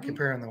not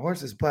comparing the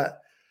horses,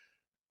 but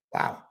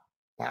wow.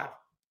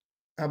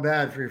 Not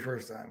bad for your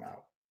first time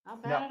out.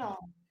 Not bad at all.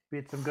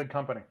 Beat some good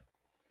company.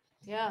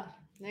 Yeah,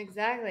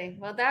 exactly.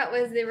 Well, that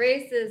was the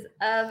races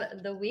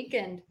of the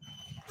weekend.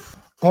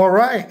 All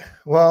right.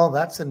 Well,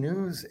 that's the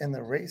news and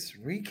the race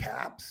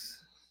recaps.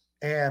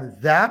 And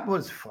that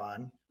was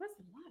fun. That was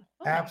a lot of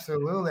fun.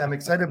 Absolutely. I'm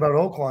excited about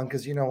Oaklawn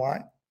because you know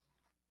why?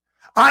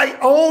 I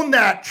own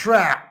that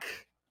track.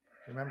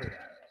 Remember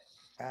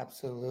that.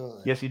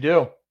 Absolutely. Yes, you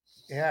do.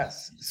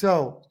 Yes.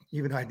 So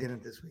even though I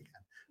didn't this weekend,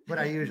 but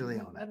I usually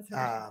own it. That's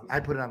right. I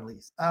put it on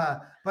lease.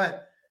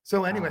 But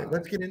so anyway,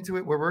 let's get into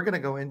it where we're going to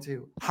go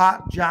into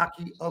Hot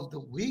Jockey of the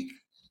Week,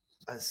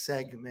 a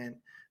segment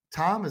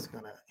Tom is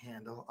going to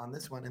handle on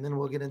this one. And then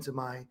we'll get into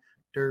my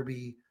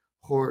Derby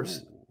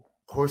horse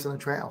on the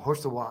trail,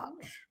 horse to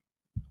watch.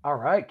 All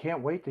right.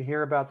 Can't wait to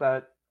hear about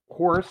that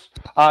horse.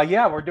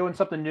 Yeah, we're doing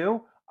something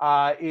new.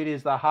 It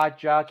is the Hot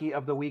Jockey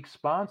of the Week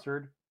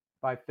sponsored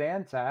by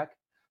Fantac.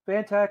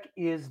 Fantac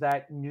is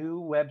that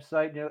new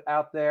website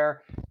out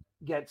there.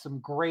 Get some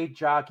great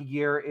jockey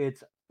gear.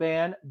 It's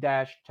fan-tac.com.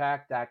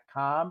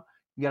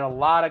 You get a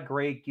lot of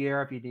great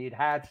gear if you need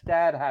hats,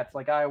 dad hats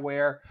like I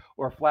wear,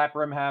 or flat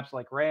brim hats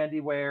like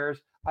Randy wears.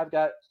 I've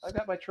got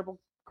my Triple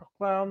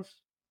Clowns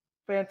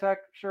Fantac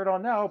shirt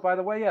on now. By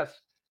the way,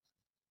 yes,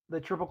 the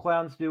Triple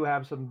Clowns do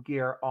have some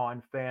gear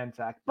on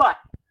Fantac. But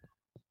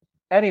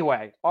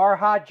anyway, our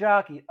Hot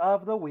Jockey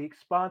of the Week,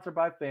 sponsored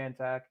by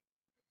Fantac.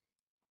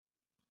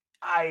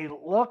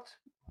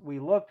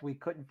 We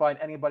couldn't find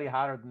anybody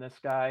hotter than this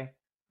guy.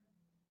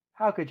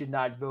 How could you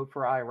not vote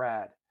for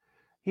Irad?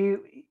 He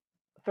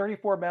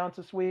 34 mounts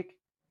this week,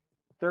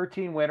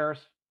 13 winners,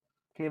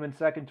 came in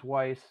second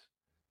twice,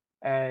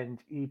 and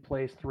he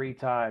placed 3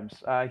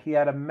 times. He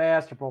had a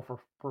masterful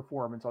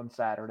performance on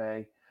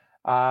Saturday.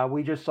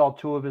 We just saw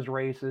 2 of his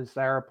races.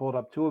 Sarah pulled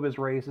up 2 of his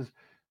races.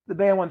 The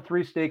man won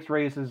 3 stakes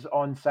races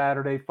on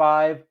Saturday,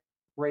 5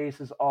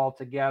 races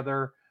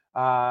altogether.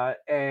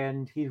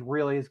 And he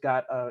really has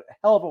got a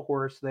hell of a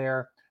horse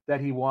there that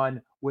he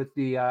won with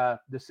the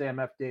Sam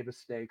F. Davis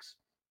Stakes,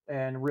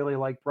 and really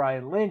like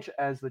Brian Lynch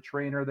as the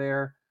trainer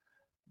there.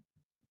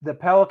 The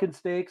Pelican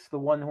Stakes, the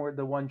one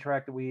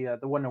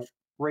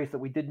race that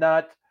we did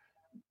not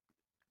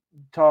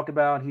talk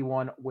about, he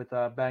won with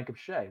Bank of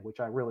Shea, which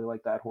I really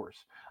like that horse.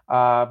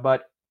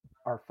 But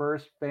our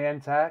first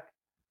Fantac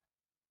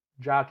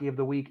Jockey of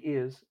the Week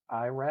is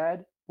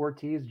Irad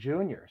Ortiz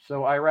Jr.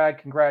 So Irad,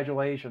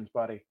 congratulations,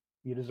 buddy.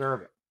 You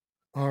deserve it.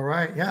 All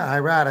right. Yeah,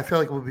 Irad. I feel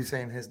like we'll be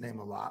saying his name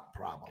a lot,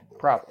 probably.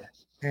 Probably.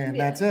 And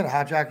that's it.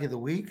 Hot Jockey of the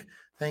Week.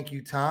 Thank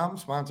you, Tom.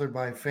 Sponsored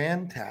by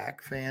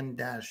FanTac,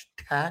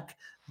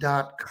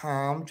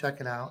 fan-tac.com. Check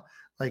it out.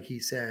 Like he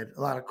said,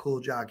 a lot of cool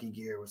jockey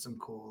gear with some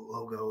cool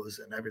logos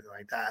and everything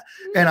like that.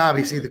 And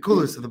obviously, the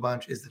coolest of the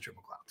bunch is the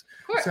Triple Clowns.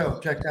 So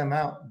check them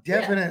out.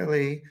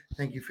 Definitely.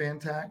 Thank you,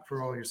 FanTac,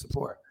 for all your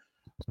support.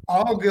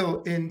 I'll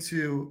go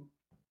into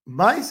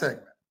my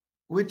segment,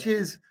 which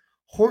is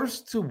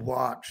horse to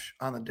watch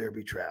on the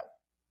Derby Trail.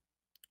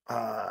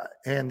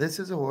 And this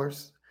is a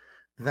horse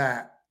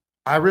that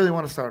I really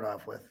want to start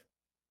off with.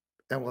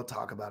 And we'll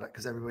talk about it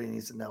because everybody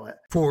needs to know it.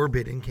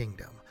 Forbidden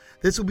Kingdom.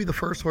 This will be the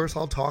first horse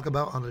I'll talk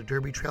about on the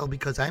Derby Trail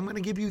because I'm going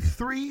to give you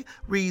 3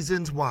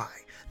 reasons why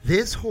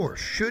this horse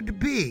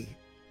should be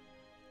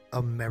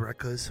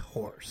America's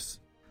horse.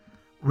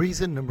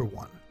 Reason number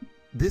 1.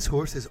 This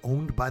horse is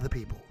owned by the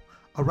people.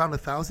 Around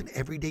 1,000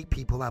 everyday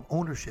people have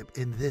ownership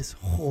in this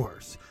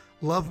horse.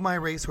 Love my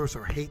racehorse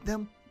or hate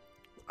them,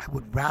 I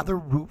would rather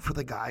root for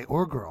the guy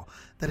or girl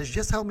that has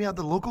just helped me out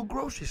the local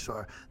grocery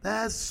store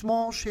that has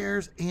small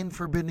shares in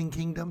Forbidden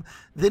Kingdom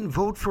than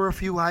vote for a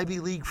few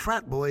Ivy League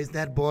frat boys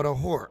that bought a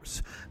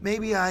horse.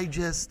 Maybe I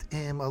just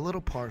am a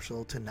little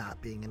partial to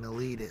not being an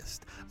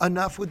elitist.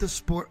 Enough with the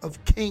sport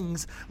of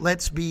kings.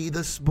 Let's be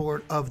the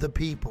sport of the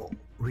people.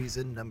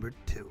 Reason number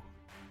 2.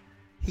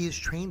 He is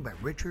trained by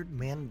Richard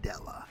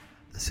Mandella,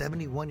 the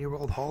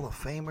 71-year-old Hall of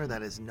Famer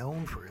that is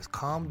known for his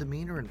calm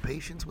demeanor and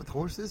patience with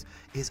horses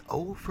is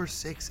 0 for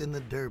 6 in the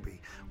Derby,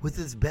 with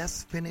his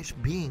best finish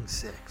being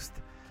 6th.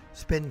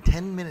 Spend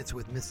 10 minutes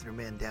with Mr.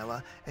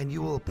 Mandella and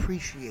you will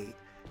appreciate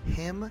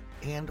him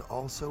and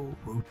also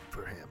root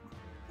for him.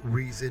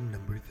 Reason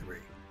number 3.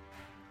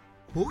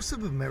 Most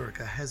of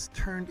America has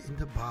turned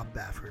into Bob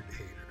Baffert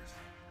haters.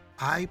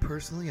 I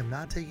personally am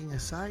not taking a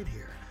side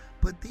here,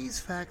 but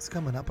these facts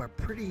coming up are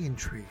pretty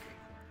intriguing.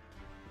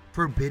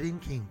 Forbidden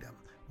Kingdom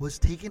was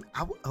taken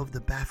out of the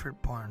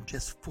Baffert barn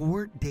just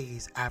 4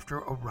 days after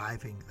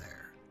arriving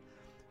there.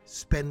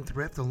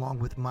 Spendthrift, along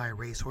with my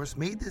racehorse,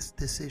 made this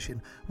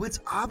decision, which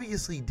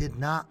obviously did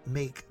not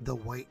make the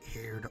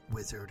white-haired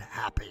wizard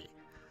happy.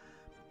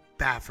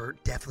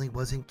 Baffert definitely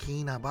wasn't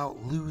keen about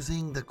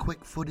losing the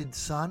quick-footed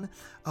son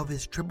of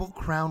his Triple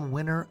Crown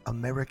winner,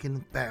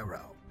 American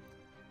Pharoah.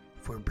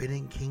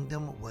 Forbidden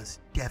Kingdom was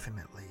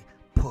definitely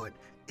put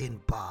in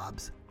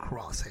Bob's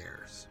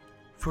crosshairs.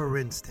 For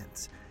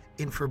instance,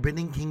 in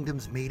Forbidden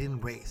Kingdom's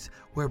maiden race,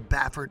 where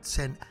Baffert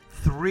sent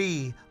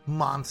 3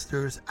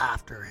 monsters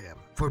after him,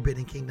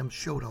 Forbidden Kingdom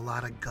showed a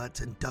lot of guts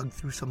and dug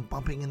through some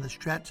bumping in the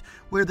stretch,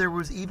 where there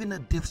was even a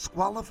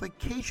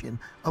disqualification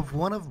of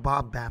one of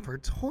Bob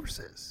Baffert's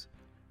horses.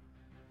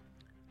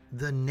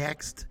 The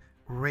next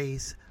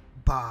race,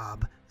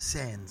 Bob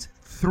sends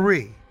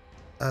 3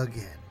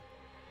 again.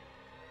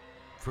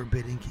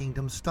 Forbidden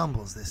Kingdom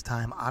stumbles this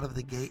time out of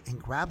the gate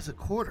and grabs a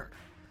quarter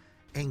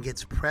and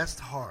gets pressed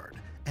hard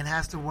and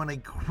has to run a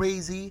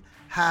crazy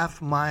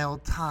half-mile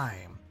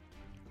time,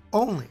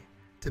 only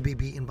to be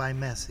beaten by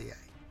Messier,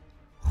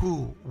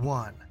 who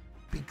won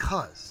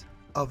because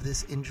of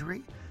this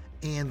injury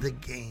and the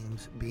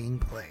games being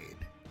played.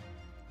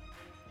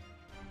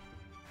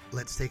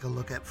 Let's take a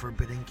look at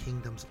Forbidden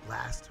Kingdom's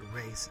last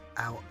race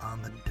out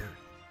on the dirt.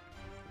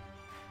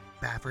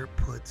 Baffert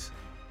puts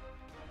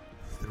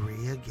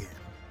 3 again.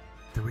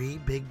 3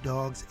 big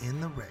dogs in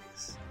the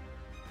race,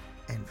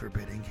 and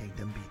Forbidden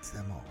Kingdom beats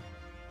them all.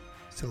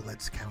 So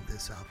let's count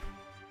this up.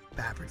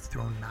 Baffert's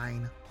thrown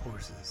 9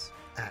 horses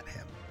at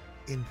him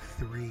in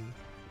 3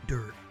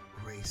 dirt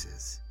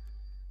races,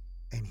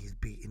 and he's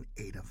beaten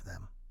 8 of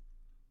them.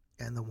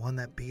 And the one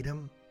that beat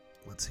him,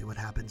 let's see what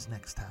happens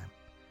next time.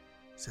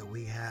 So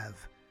we have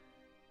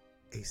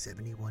a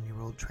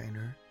 71-year-old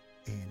trainer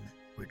in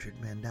Richard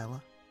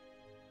Mandella.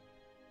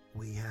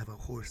 We have a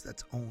horse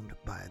that's owned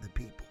by the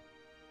people.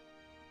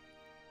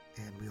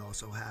 And we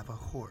also have a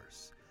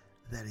horse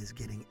that is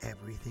getting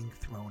everything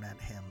thrown at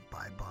him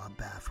by Bob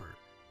Baffert.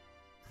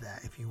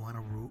 That if you want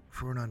to root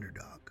for an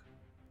underdog,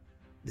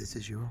 this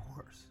is your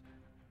horse.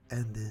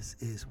 And this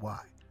is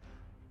why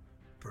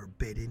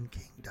Forbidden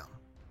Kingdom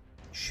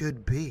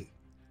should be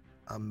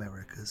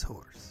America's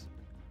horse.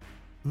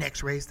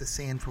 Next race, the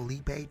San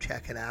Felipe.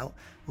 Check it out.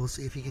 We'll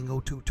see if he can go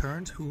 2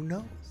 turns. Who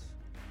knows?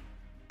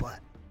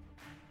 But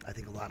I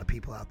think a lot of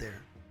people out there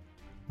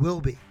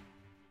will be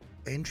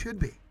and should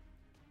be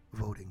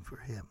voting for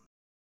him.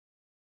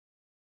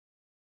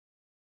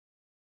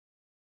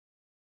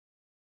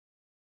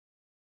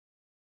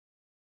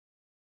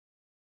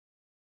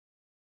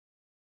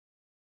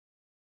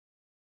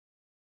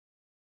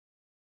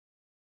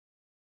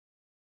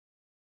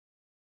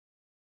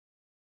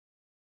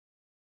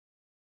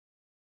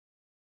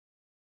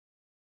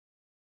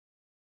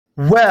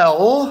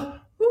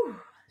 Well, Whew,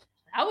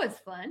 that was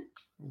fun.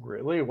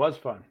 Really, it was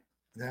fun.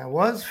 that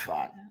was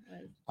fun.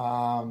 That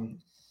was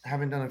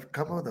Haven't done a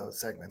couple of those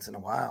segments in a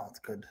while. It's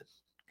good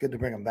to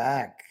bring them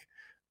back.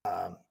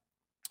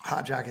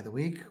 Hot Jockey of the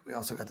Week. We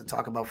also got to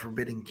talk about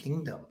Forbidden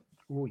Kingdom.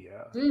 Oh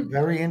yeah.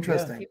 Very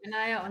interesting. keep an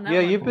eye out on that. Yeah,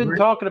 one. you've been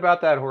talking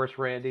about that horse,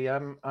 Randy.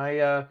 I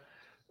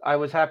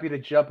was happy to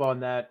jump on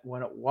that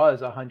when it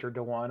was 100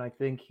 to 1. I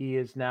think he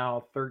is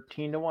now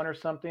 13 to 1 or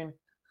something.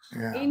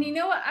 Yeah. And you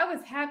know what? I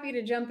was happy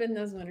to jump in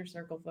those winter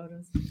circle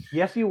photos.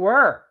 Yes, you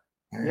were.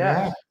 Yeah.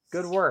 Yes.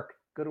 Good work.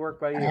 Good work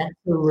by you.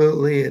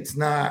 Absolutely. It's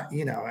not,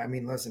 I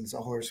mean, listen, it's a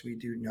horse we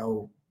do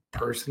know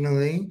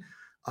personally.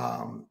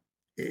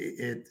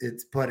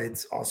 But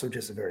it's also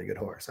just a very good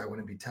horse. I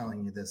wouldn't be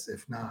telling you this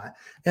if not.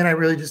 And I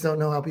really just don't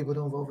know how people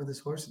don't vote for this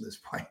horse at this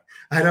point.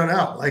 I don't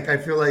know. Like, I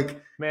feel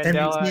like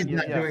Mandela, NBC is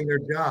not yeah. doing their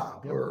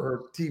job, Yep.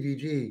 or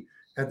TVG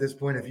at this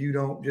point if you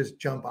don't just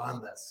jump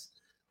on this.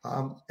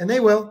 And they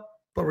will.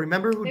 But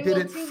remember who They did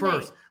will it too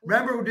first. late.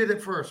 Remember who did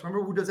it first.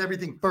 Remember who does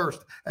everything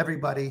first,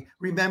 everybody.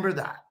 Remember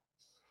that.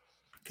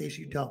 In case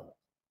you don't,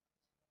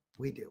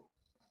 we do.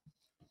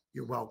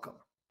 You're welcome.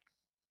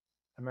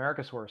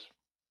 America's horse.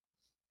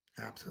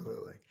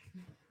 Absolutely.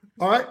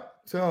 All right.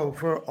 So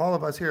for all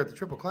of us here at the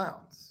Triple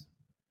Clowns,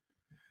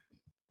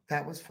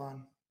 that was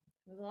fun.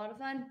 It was a lot of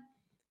fun.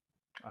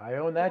 I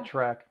own that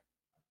track.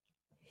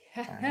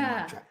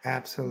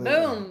 Absolutely.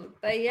 Boom.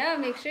 But yeah,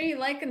 make sure you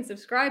like and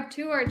subscribe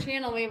to our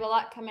channel. We have a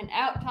lot coming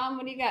out. Tom,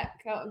 what do you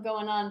got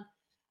going on?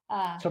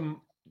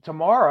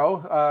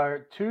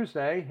 Tomorrow,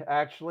 Tuesday,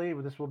 actually,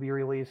 this will be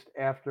released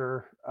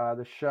after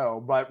the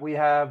show, but we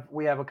have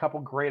a couple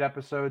great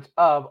episodes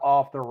of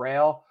Off the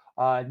Rail.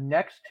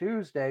 Next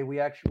Tuesday, we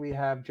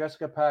have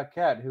Jessica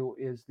Paquette, who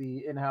is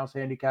the in-house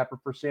handicapper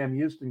for Sam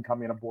Houston,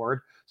 coming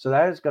aboard. So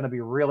that is going to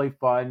be really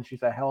fun.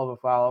 She's a hell of a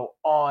follow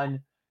on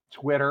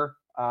Twitter,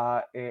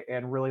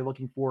 and really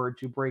looking forward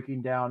to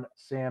breaking down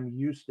Sam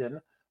Houston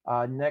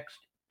next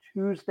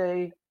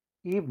Tuesday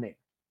evening.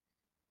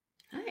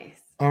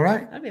 Nice. All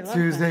right. That'd be a lot of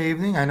fun. Tuesday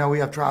evening. I know we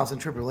have Trials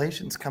and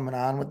Tribulations coming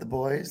on with the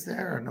boys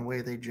there and the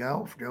way they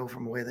gel, Joe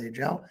from the way they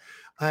gel.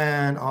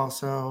 And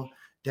also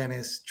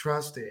Dennis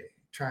Trusty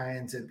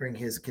trying to bring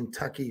his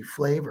Kentucky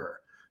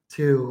flavor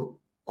to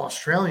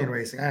Australian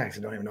racing. I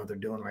actually don't even know what they're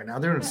doing right now.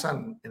 They're in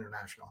Sun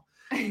International.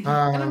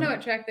 I don't know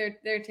what track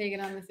they're taking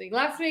on this week.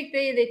 Last week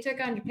they took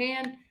on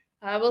Japan.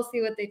 We'll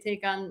see what they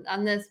take on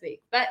this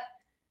week, but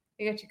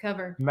they got you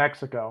covered.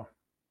 Mexico.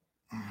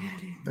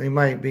 They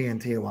might be in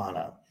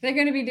Tijuana. They're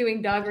going to be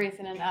doing dog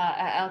racing in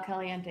El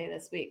Caliente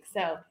this week,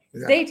 so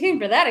Yeah. stay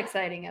tuned for that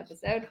exciting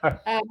episode.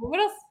 What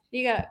else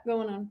you got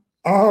going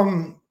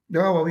on?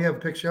 No, we have a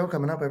pick show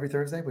coming up every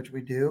Thursday, which we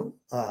do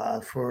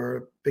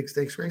for big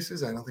stakes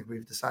races. I don't think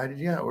we've decided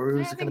yet. Or I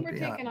who's it going think to we're be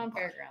taking on? on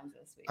Fairgrounds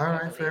this week. All I right,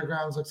 believe.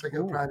 Fairgrounds looks like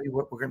it'll Ooh. probably be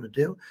what we're going to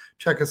do.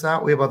 Check us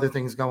out. We have other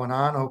things going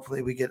on.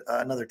 Hopefully, we get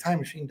another time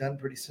machine done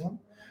pretty soon.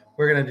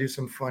 We're going to do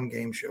some fun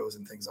game shows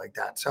and things like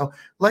that. So,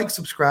 like,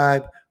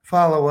 subscribe,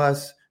 follow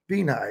us,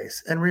 be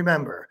nice, and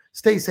remember,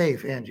 stay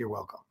safe, and you're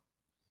welcome.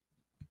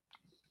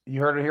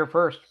 You heard it here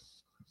first.